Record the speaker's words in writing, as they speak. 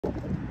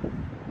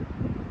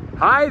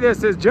Hi,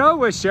 this is Joe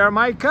with Share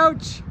My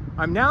Coach.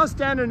 I'm now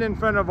standing in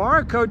front of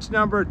our coach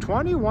number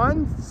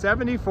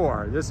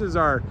 2174. This is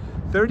our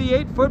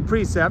 38-foot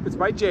Precept. It's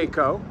by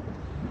Jayco.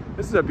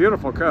 This is a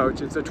beautiful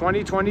coach. It's a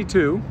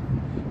 2022.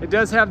 It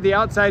does have the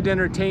outside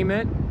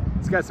entertainment.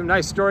 It's got some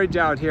nice storage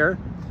out here.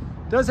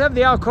 It does have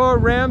the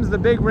Alcoa rims, the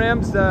big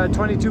rims, the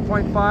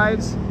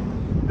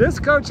 22.5s. This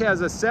coach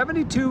has a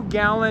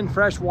 72-gallon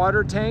fresh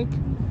water tank,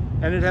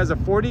 and it has a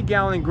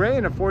 40-gallon gray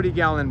and a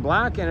 40-gallon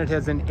black, and it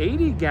has an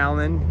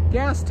 80-gallon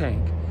gas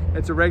tank.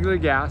 It's a regular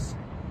gas.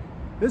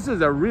 This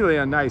is a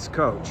really nice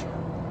coach.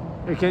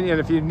 And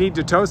if you need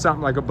to tow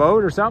something like a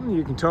boat or something,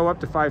 you can tow up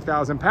to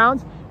 5,000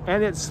 pounds,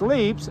 and it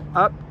sleeps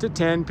up to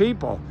 10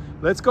 people.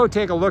 Let's go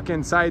take a look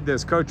inside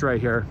this coach right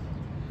here.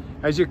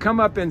 As you come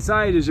up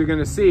inside, as you're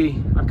gonna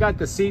see, I've got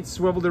the seats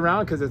swiveled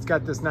around because it's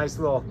got this nice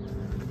little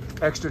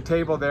extra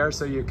table there,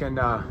 so you can,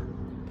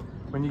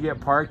 when you get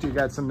parked, you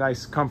got some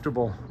nice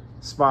comfortable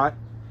spot.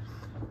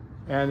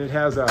 And it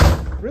has a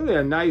really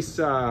a nice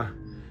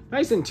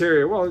nice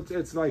interior. Well,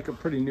 it's like a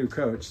pretty new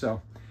coach.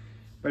 So,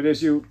 but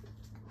as you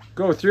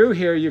go through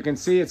here, you can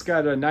see it's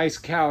got a nice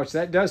couch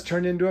that does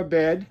turn into a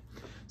bed.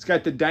 It's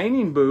got the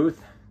dining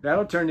booth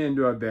that'll turn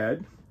into a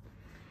bed.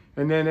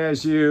 And then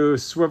as you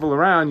swivel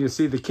around, you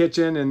see the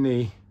kitchen and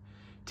the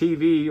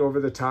TV over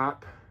the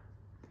top.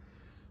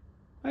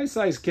 Nice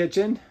size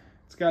kitchen.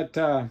 It's got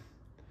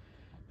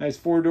nice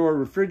 4-door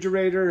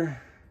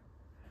refrigerator.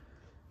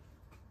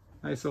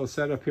 Nice little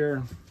setup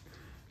here.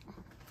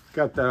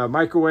 Got the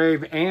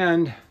microwave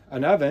and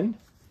an oven.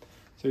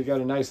 So you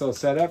got a nice little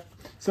setup.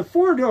 It's a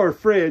 4-door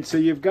fridge, so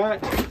you've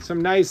got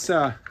some nice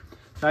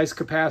nice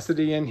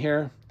capacity in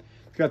here.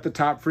 You've got the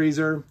top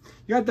freezer.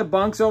 You got the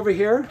bunks over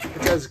here,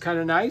 which is kind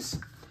of nice.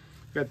 You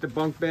got the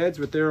bunk beds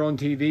with their own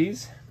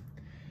TVs.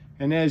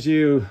 And as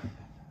you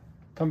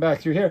come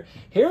back through here,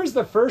 here's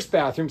the first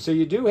bathroom. So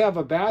you do have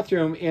a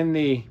bathroom in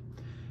the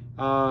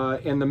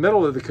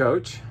middle of the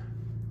coach.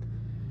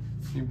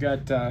 You've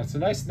got it's a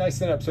nice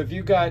setup. So if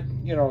you've got,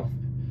 you know,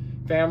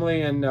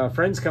 family and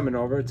friends coming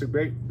over, it's a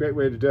great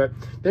way to do it.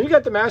 Then you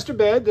got the master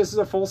bed. This is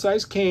a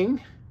full-size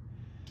king,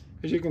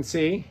 as you can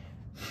see.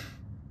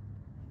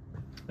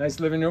 Nice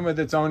living room with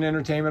its own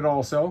entertainment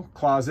also,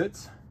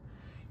 closets.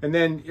 And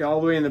then all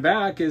the way in the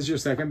back is your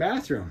second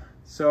bathroom.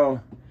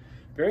 So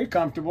very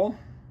comfortable.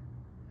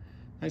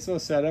 Nice little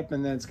setup,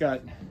 and then it's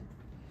got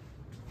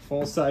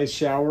full-size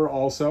shower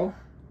also.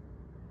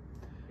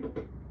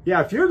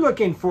 Yeah, if you're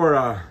looking for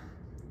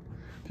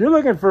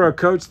a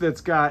coach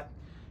that's got,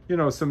 you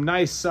know, some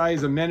nice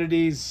size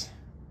amenities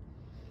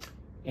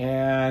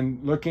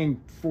and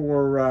looking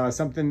for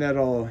something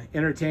that'll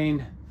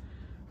entertain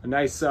a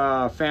nice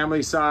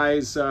family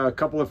size, a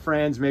couple of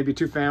friends, maybe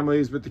 2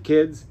 families with the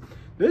kids,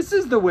 this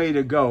is the way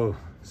to go.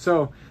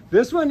 So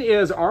this one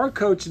is our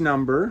coach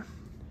number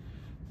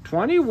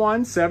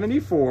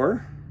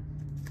 2174,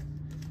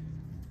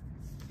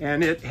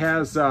 and it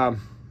has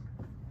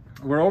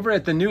we're over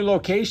at the new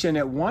location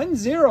at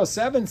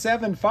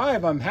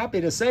 10775. I'm happy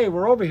to say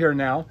we're over here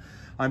now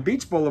on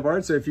Beach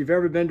Boulevard. So if you've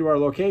ever been to our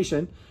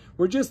location,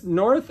 we're just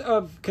north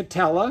of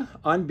Catella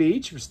on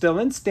Beach. We're still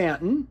in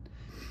Stanton,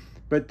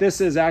 but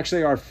this is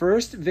actually our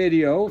first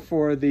video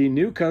for the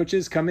new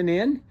coaches coming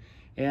in.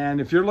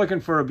 And if you're looking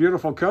for a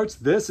beautiful coach,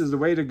 this is the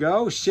way to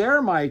go.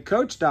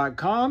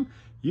 ShareMyCoach.com.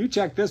 You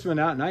check this one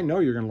out, and I know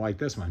you're going to like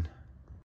this one.